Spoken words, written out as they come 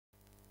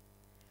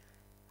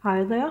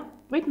Hi there,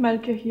 Britt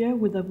Malka here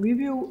with a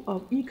review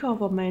of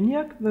eCover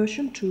Maniac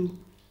version 2.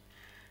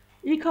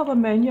 eCover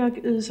Maniac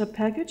is a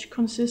package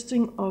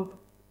consisting of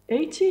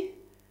 80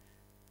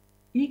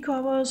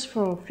 eCovers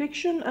for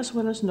fiction as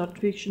well as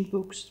non-fiction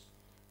books.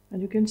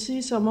 And you can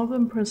see some of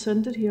them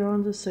presented here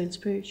on the sales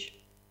page.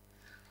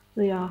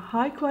 They are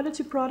high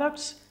quality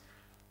products,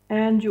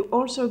 and you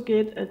also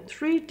get a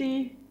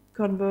 3D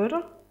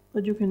converter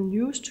that you can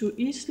use to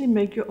easily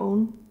make your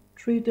own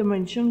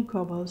 3-dimensional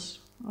covers.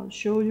 I'll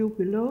show you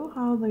below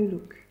how they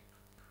look.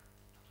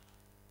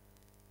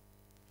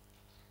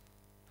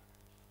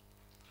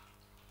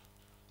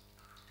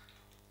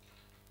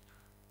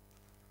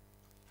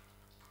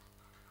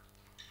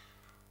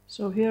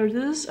 So here it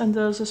is, and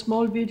there's a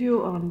small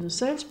video on the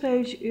sales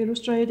page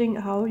illustrating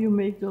how you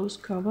make those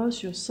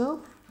covers yourself.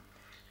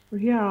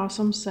 But here are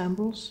some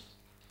samples.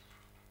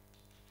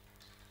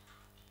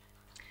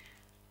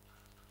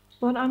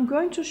 But I'm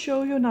going to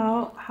show you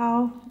now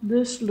how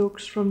this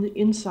looks from the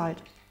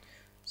inside.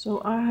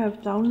 So I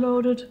have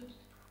downloaded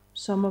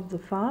some of the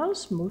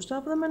files, most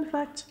of them in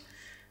fact,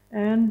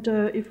 and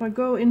if I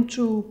go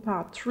into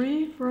part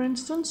 3 for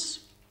instance,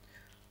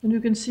 then you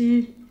can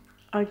see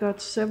I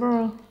got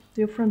several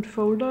different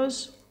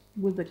folders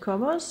with the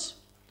covers,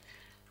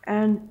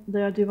 and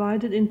they are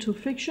divided into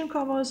fiction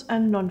covers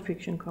and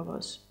non-fiction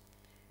covers.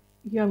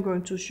 Here I'm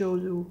going to show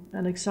you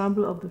an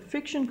example of the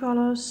fiction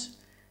colors,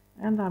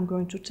 and I'm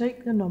going to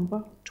take the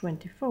number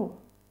 24.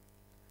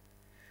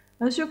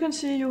 As you can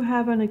see, you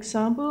have an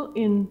example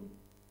in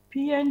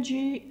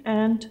PNG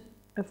and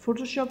a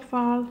Photoshop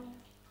file,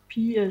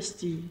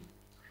 PSD.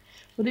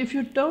 But if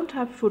you don't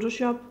have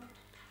Photoshop,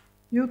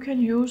 you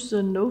can use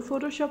the no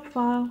Photoshop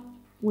file,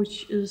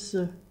 which is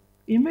the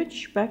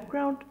image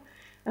background,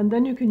 and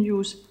then you can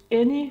use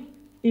any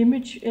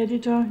image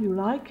editor you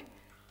like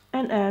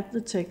and add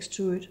the text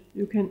to it.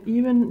 You can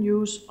even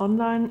use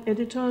online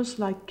editors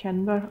like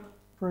Canva,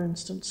 for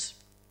instance.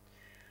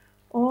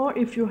 Or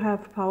if you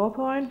have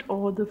PowerPoint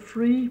or the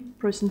free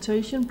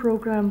presentation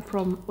program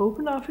from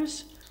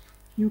OpenOffice,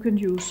 you can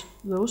use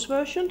those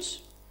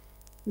versions.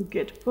 You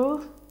get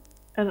both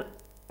a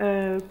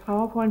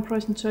PowerPoint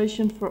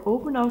presentation for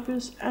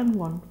OpenOffice and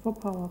one for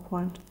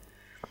PowerPoint.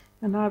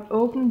 And I've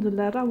opened the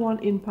latter one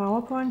in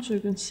PowerPoint so you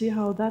can see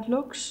how that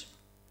looks.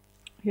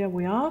 Here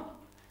we are.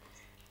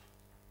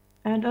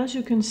 And as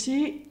you can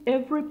see,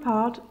 every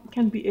part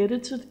can be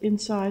edited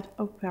inside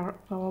of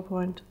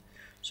PowerPoint.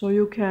 So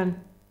you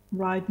can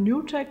write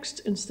new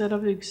text instead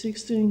of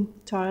existing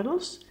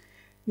titles.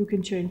 You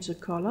can change the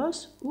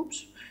colors.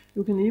 Oops.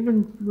 You can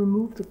even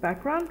remove the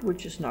background,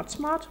 which is not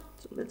smart.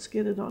 So let's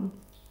get it on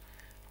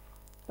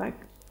back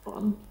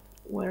on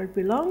where it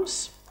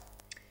belongs.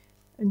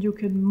 And you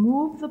can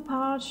move the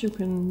parts, you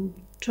can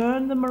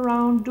turn them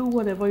around, do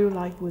whatever you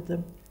like with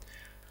them.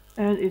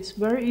 And it's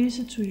very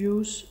easy to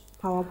use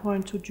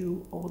PowerPoint to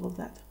do all of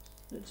that.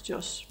 Let's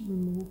just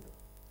move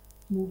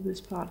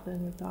this part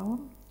level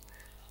down.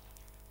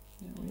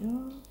 There we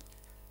are.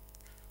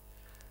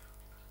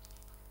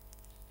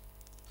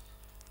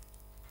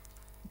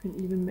 You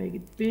can even make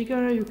it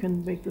bigger, you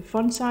can make the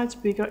font size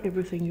bigger,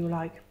 everything you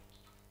like.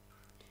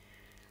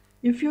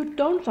 If you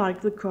don't like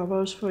the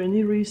covers for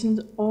any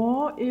reason,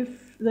 or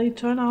if they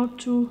turn out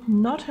to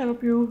not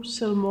help you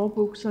sell more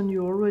books than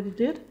you already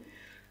did,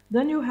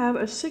 then you have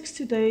a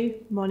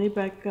 60-day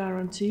money-back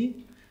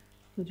guarantee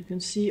that you can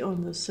see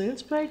on the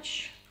sales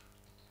page.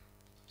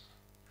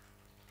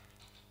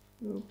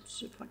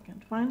 Oops, if I can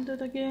find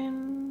it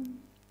again.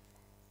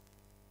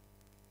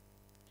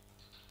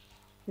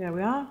 Here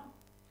we are.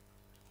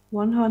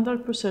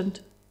 100%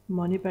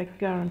 money-back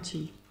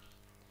guarantee.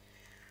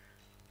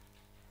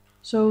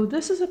 So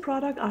this is a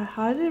product I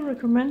highly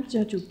recommend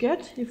that you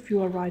get if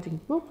you are writing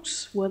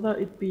books, whether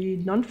it be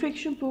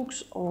non-fiction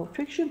books or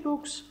fiction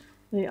books.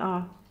 They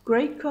are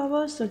great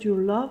covers that you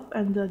love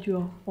and that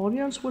your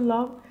audience will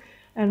love.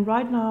 And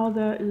right now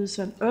there is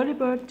an early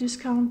bird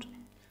discount.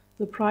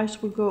 The price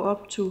will go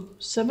up to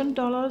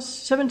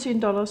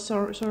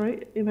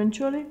 $17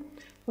 eventually,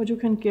 but you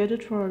can get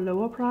it for a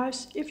lower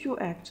price if you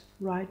act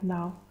right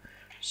now.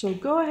 So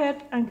go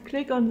ahead and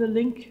click on the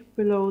link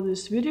below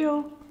this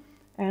video,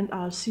 and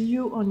I'll see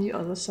you on the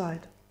other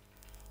side.